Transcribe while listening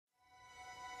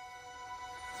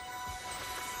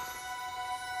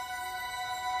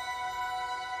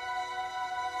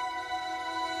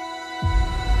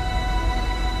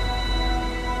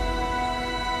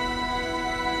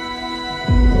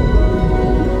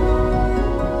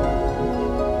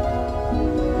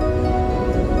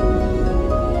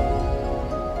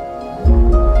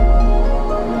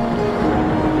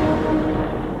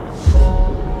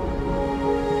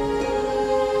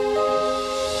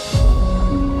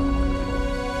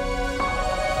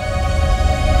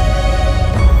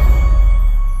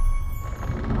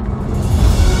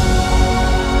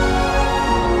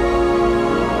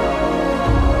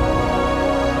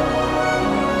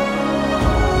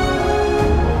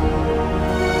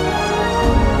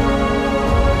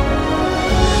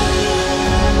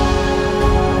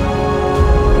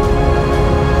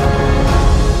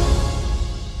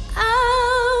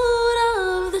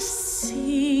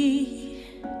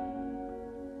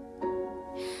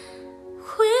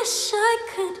wish I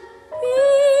could be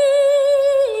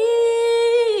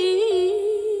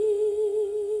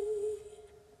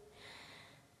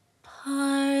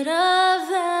part of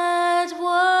that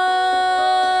world.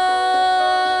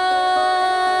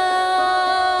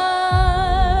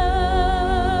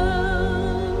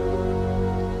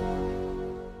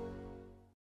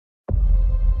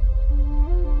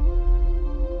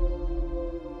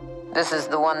 This is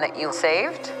the one that you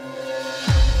saved?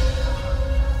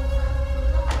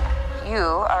 You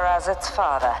are as its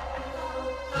father.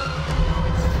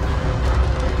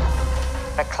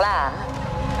 A clan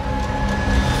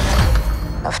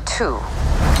of two.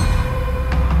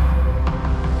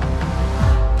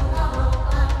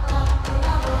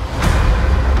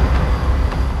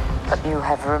 But you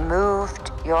have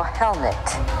removed your helmet.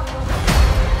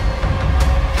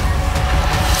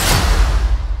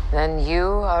 Then you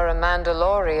are a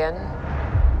Mandalorian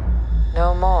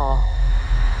no more.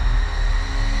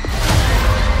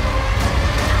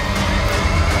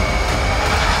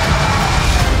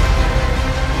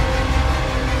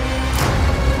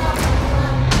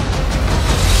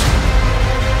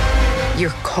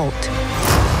 Your cult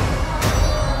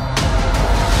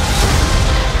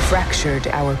fractured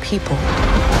our people.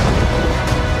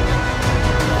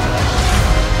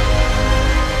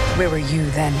 Where were you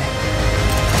then?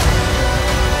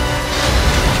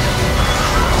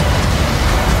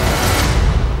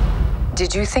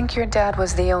 Did you think your dad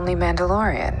was the only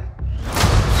Mandalorian?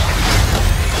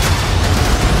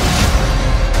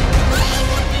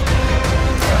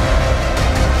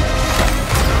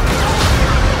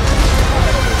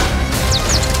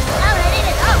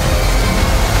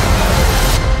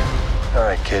 All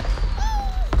right, kid.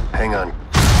 Hang on.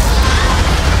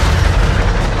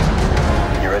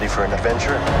 You ready for an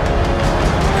adventure?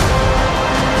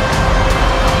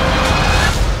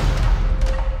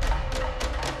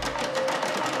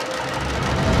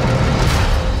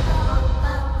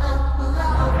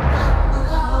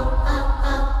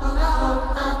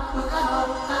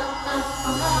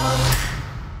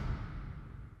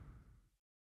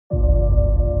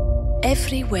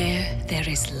 Everywhere there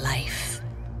is life,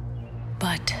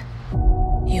 but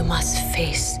you must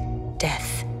face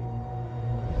death.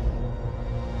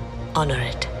 Honor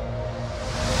it.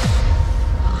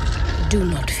 Do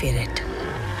not fear it.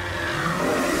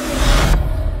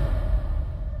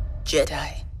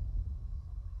 Jedi.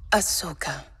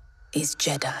 Ahsoka is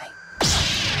Jedi.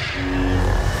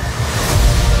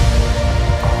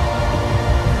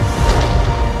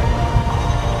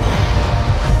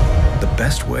 The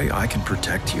best way I can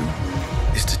protect you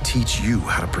is to teach you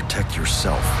how to protect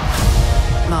yourself.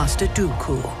 Master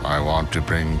Dooku. I want to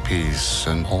bring peace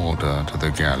and order to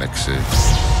the galaxy.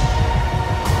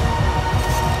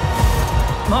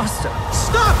 Master,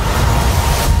 stop!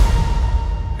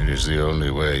 It is the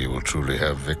only way you will truly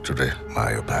have victory,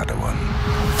 my Padawan.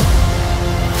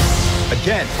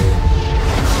 Again.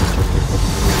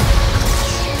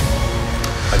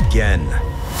 Again.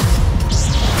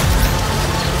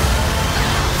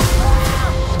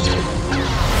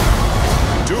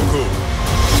 Dooku,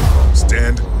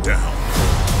 stand down.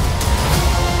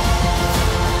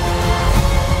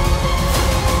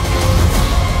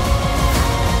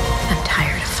 I'm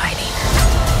tired of fighting.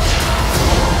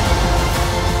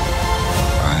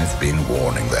 I've been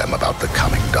warning them about the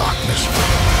coming darkness.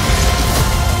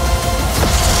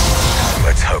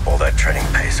 Let's hope all that training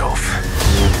pays off.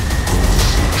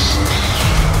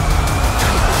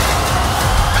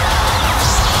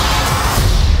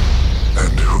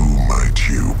 And who might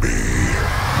you be?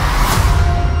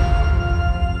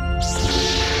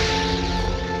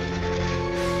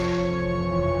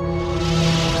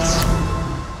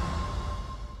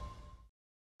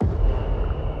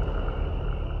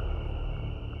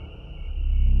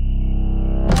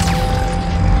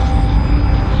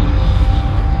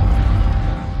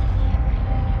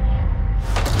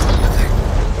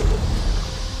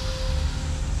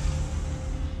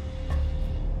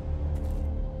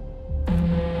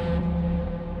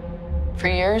 For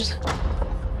years,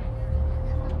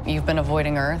 you've been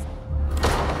avoiding Earth.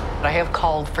 I have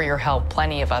called for your help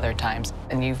plenty of other times,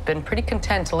 and you've been pretty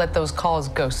content to let those calls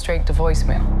go straight to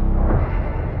voicemail.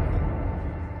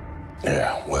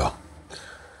 Yeah, well,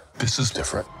 this is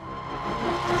different.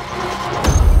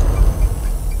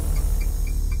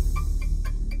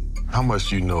 How much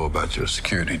do you know about your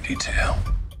security detail?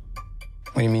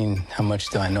 What do you mean, how much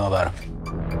do I know about him?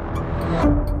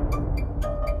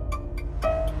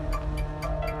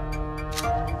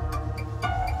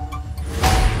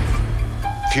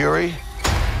 Fury?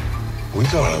 We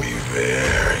gotta be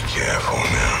very careful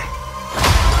now.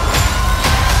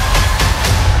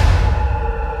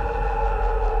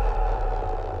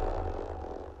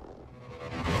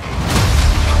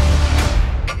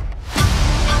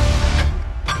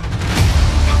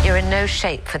 no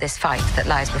shape for this fight that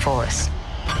lies before us.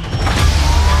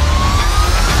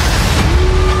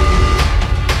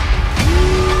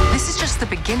 This is just the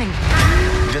beginning.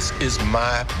 This is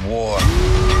my war.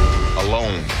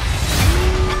 Alone.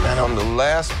 And I'm the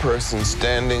last person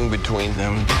standing between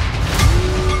them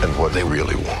and what they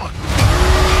really want.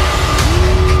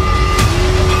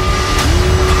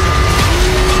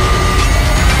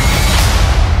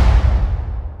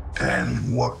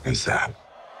 And what is that?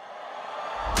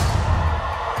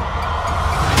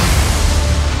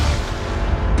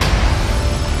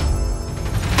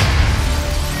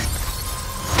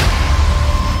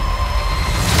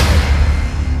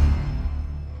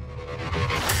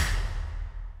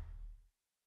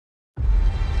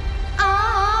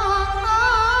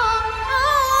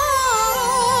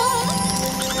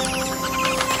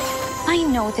 I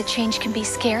know that change can be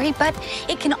scary, but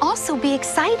it can also be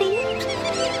exciting.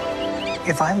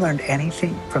 If I learned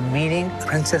anything from meeting a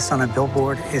princess on a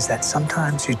billboard, is that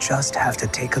sometimes you just have to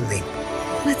take a leap.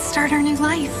 Let's start our new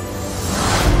life.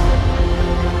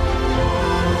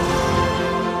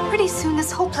 Pretty soon,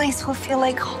 this whole place will feel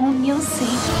like home, you'll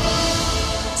see.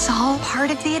 It's all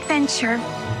part of the adventure.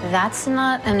 That's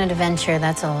not an adventure,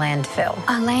 that's a landfill.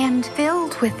 A land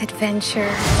filled with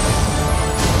adventure.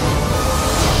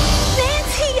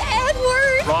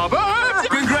 Robert!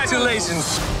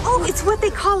 Congratulations! Oh, it's what they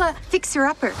call a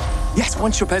fixer-upper. Yes,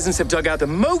 once your peasants have dug out a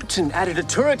moat and added a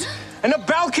turret and a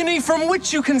balcony from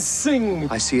which you can sing.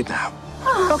 I see it now.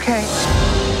 Okay.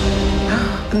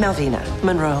 Malvina,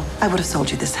 Monroe, I would have sold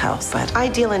you this house, but I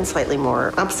deal in slightly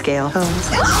more upscale homes.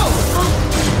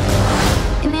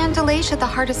 In Andalasia, the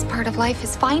hardest part of life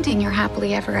is finding your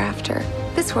happily ever after.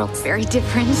 This world's very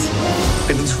different.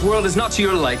 If this world is not to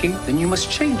your liking, then you must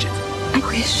change it. I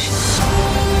wish.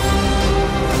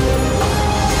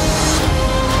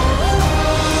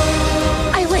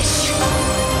 I wish.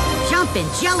 Jumping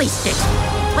jelly stick.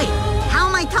 Wait, how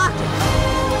am I talking?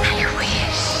 I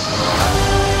wish.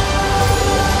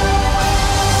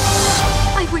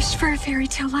 I wished for a fairy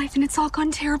tale life and it's all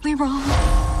gone terribly wrong.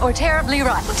 Or terribly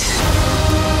right.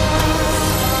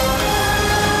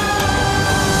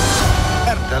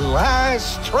 At the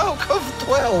last stroke of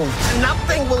 12,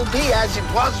 nothing will be as it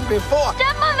was before.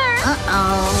 Stepmother!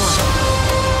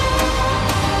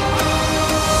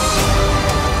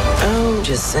 Oh,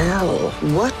 Giselle,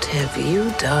 what have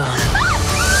you done?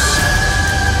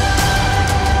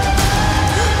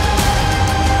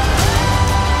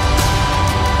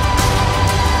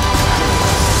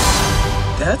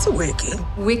 That's wicked.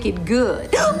 Wicked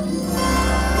good.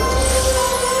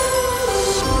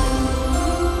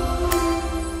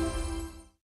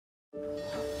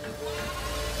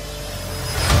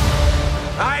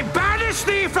 I banish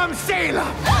thee from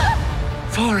Salem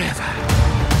forever.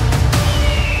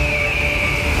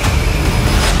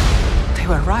 They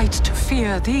were right to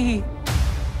fear thee.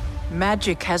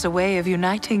 Magic has a way of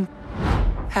uniting.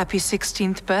 Happy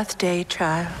 16th birthday,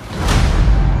 child.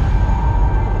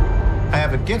 I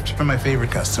have a gift for my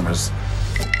favorite customers.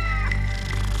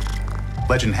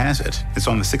 Legend has it, it's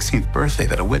on the 16th birthday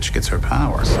that a witch gets her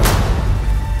powers.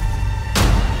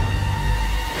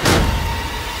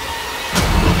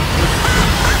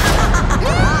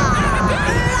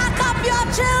 Lock up your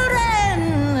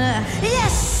children!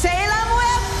 Yes, Salem,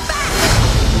 we're back!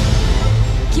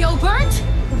 Gilbert,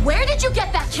 where did you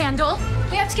get that candle?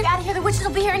 We have to get out of here. The witches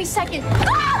will be here any second.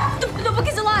 Ah! The book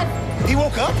is alive. He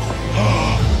woke up?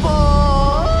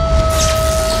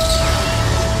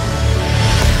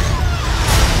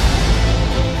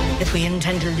 If we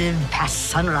intend to live past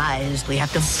sunrise, we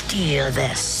have to steal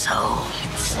their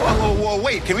souls. Whoa,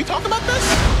 wait, can we talk about this?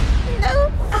 No.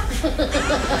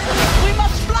 We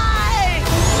must fly!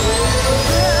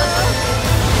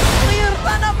 We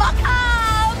run amok!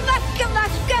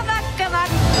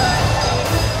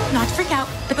 Not freak out.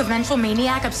 The vengeful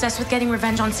maniac obsessed with getting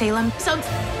revenge on Salem sounds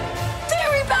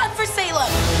very bad for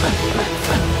Salem.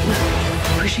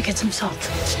 We should get some salt.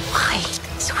 Why?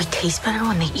 So we taste better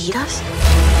when they eat us?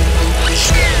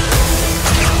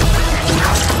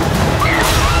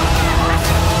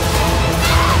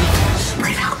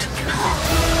 Spread out.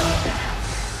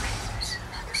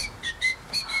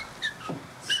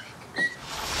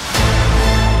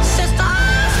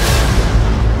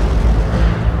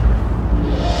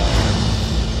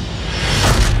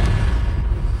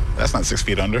 That's not 6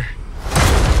 feet under.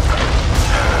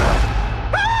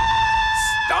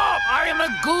 Stop! I am a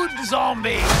good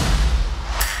zombie!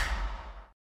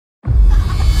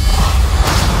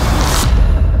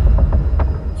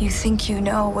 You think you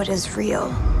know what is real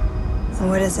and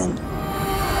what isn't.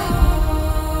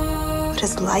 What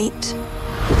is light?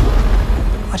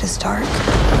 What is dark?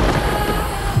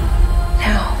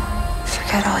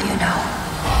 Forget all you know.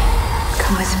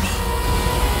 Come with me.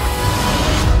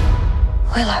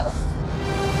 Willow.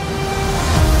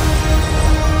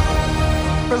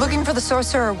 We're looking for the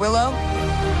sorcerer, Willow.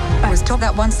 I was told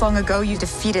that once long ago you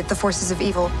defeated the forces of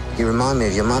evil. You remind me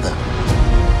of your mother.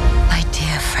 My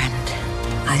dear friend,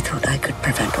 I thought I could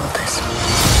prevent all this.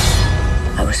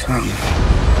 I was wrong.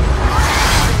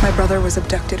 My brother was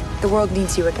abducted. The world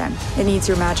needs you again. It needs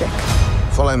your magic.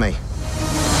 Follow me.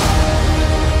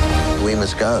 We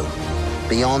must go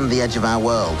beyond the edge of our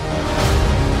world,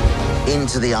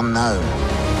 into the unknown.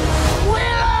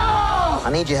 Willow! I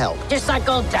need your help. Just like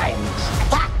old times.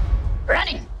 Attack!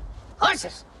 Running!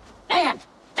 Horses! Mayhem!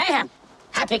 Mayhem!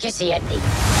 Happy to see it.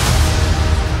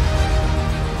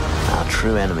 Our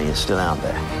true enemy is still out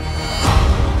there,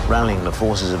 rallying the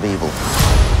forces of evil.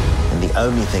 And the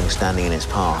only thing standing in its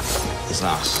path is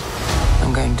us.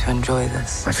 I'm going to enjoy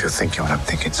this. If you're thinking what I'm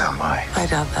thinking, so am I. I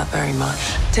doubt that very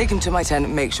much. Take him to my tent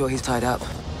and make sure he's tied up.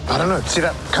 I don't know. See,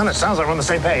 that kind of sounds like we're on the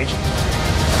same page.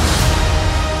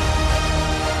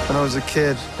 When I was a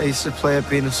kid, I used to play at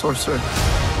being a sorcerer.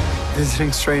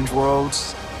 Visiting strange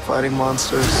worlds, fighting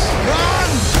monsters.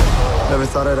 Run! Never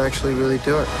thought I'd actually really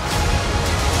do it.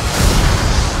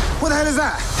 What the hell is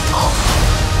that?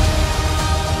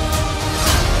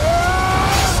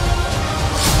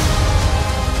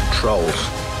 Trolls.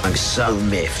 I'm so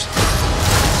miffed.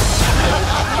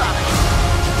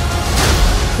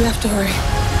 We have to hurry.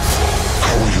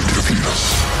 How will you defeat us?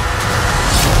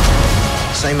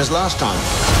 Same as last time.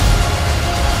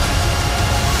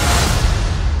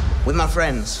 With my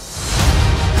friends.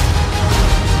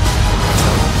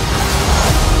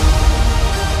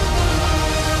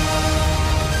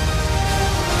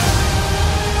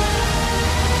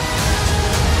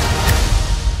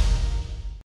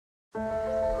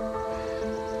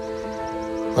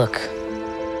 Look,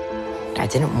 I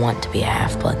didn't want to be a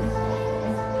half-blood.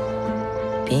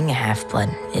 Being a half-blood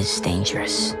is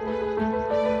dangerous.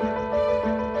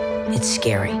 It's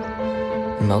scary.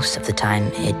 Most of the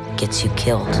time, it gets you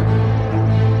killed.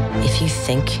 If you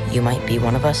think you might be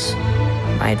one of us,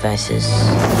 my advice is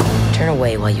turn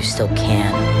away while you still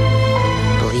can.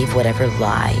 Believe whatever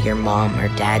lie your mom or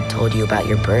dad told you about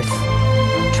your birth.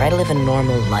 Try to live a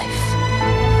normal life.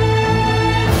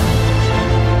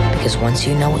 Because once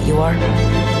you know what you are,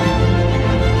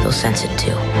 they'll sense it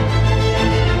too.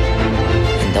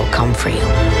 And they'll come for you.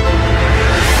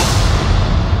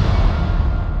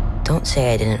 Don't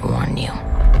say I didn't warn you.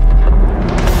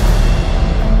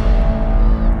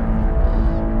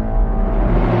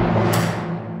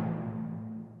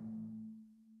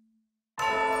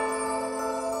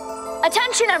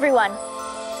 Attention, everyone!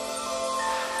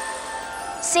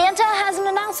 Santa has an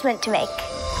announcement to make.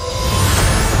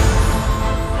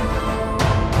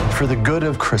 For the good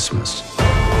of Christmas,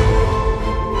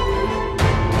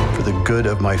 for the good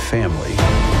of my family,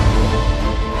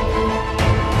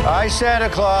 I, Santa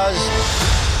Claus,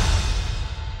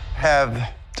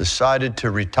 have decided to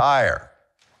retire.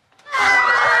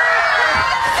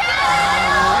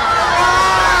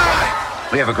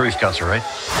 We have a grief counselor, right?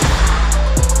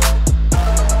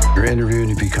 You're interviewing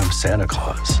to become Santa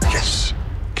Claus. Yes.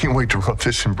 Can't wait to rub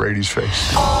this in Brady's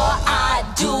face. All I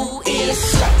do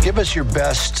is... Give us your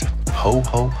best ho,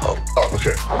 ho, ho. Oh,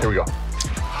 okay. Here we go.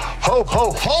 Ho,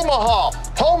 ho, homaha!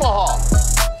 Homaha!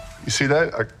 You see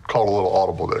that? I called a little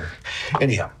audible there.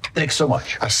 Anyhow, thanks so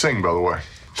much. I sing, by the way.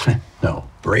 No,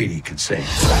 Brady can sing.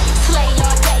 Slay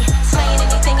all day, slaying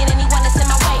anything and anyone that's in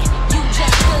my way. You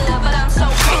just good, but I'm so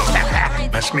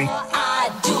good. That's me. All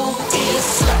I do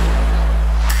is...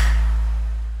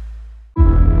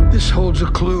 This holds a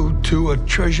clue to a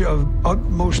treasure of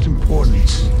utmost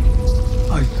importance.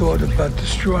 I thought about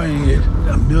destroying it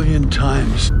 1,000,000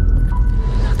 times.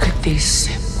 Look at these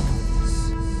symbols.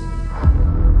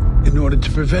 In order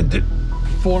to prevent it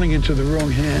falling into the wrong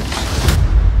hands.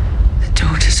 The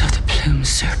daughters of the plumed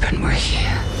serpent were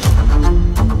here.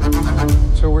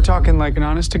 So we're talking like an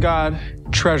honest-to-God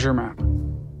treasure map.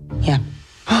 Yeah.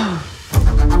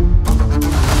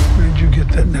 Where'd you get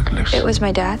that necklace? It was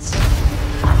my dad's.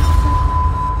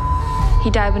 He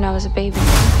died when I was a baby.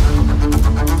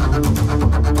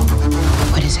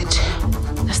 What is it?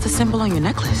 That's the symbol on your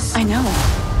necklace. I know.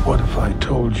 What if I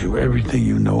told you everything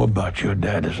you know about your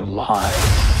dad is a lie?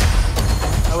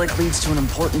 Relic leads to an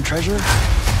important treasure,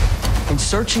 and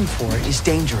searching for it is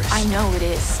dangerous. I know it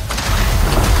is.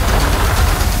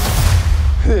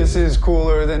 This is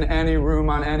cooler than any room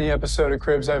on any episode of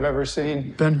Cribs I've ever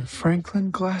seen. Ben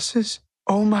Franklin glasses?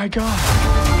 Oh my God.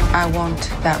 I want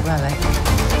that relic.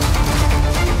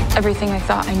 Everything I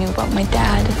thought I knew about my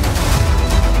dad,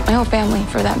 my whole family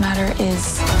for that matter,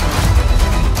 is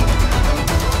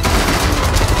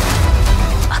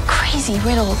easy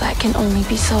riddle that can only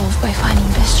be solved by finding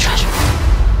this treasure.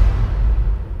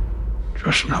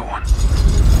 Trust no one.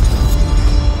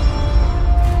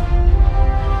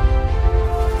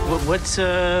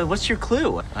 What's your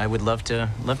clue? I would love to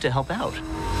help out.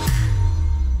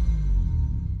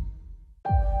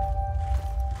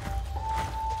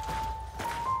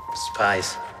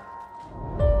 Spies.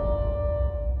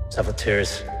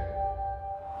 Saboteurs.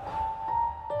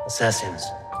 Assassins.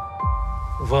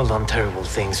 We've all done terrible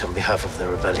things on behalf of the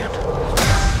rebellion.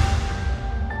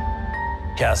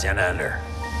 Cassian Andor.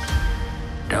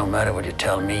 Don't matter what you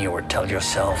tell me or tell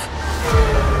yourself.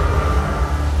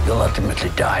 You'll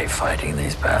ultimately die fighting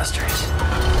these bastards.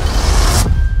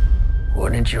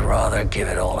 Wouldn't you rather give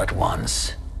it all at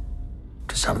once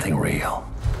to something real?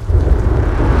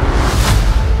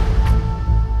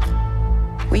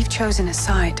 We've chosen a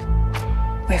side.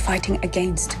 We're fighting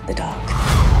against the dark.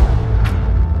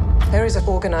 There is an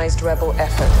organized rebel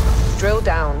effort. Drill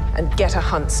down and get a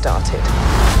hunt started.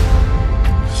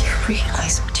 You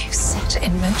realize what you set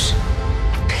in motion?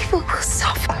 People will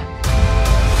suffer.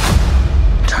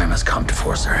 Time has come to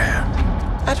force their hand.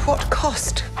 At what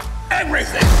cost?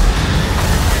 Everything!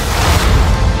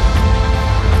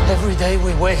 Every day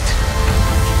we wait,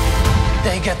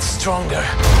 they get stronger.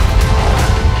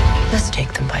 Let's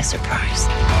take them by surprise.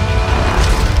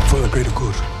 For the greater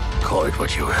good. Call it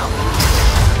what you will.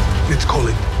 Let's call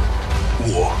it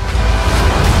war.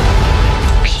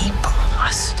 People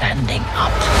are standing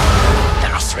up.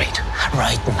 They're afraid.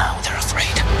 Right now, they're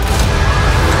afraid.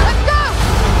 Let's go!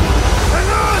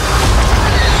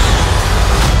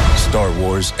 Star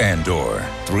Wars Andor,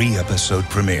 3-episode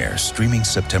premiere, streaming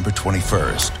September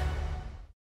 21st.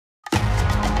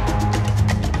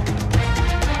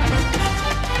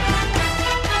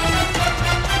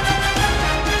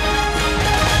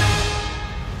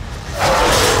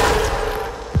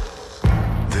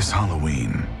 This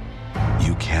Halloween,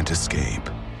 you can't escape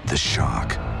the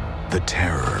shock, the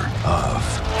terror of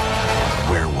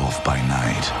Werewolf by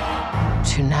Night.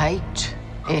 Tonight,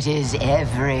 it is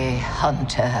every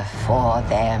hunter for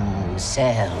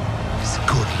themselves.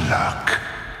 Good luck.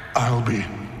 I'll be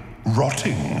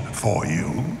rotting for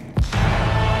you.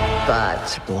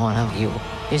 But one of you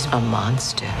is a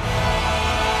monster,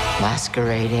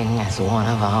 masquerading as one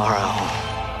of our own.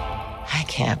 I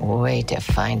can't wait to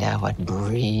find out what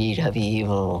breed of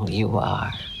evil you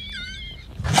are.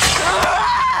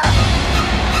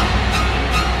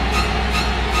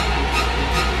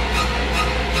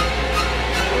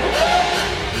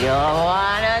 You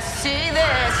wanna see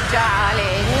this,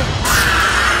 darling?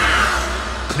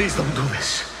 Please don't do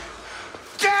this.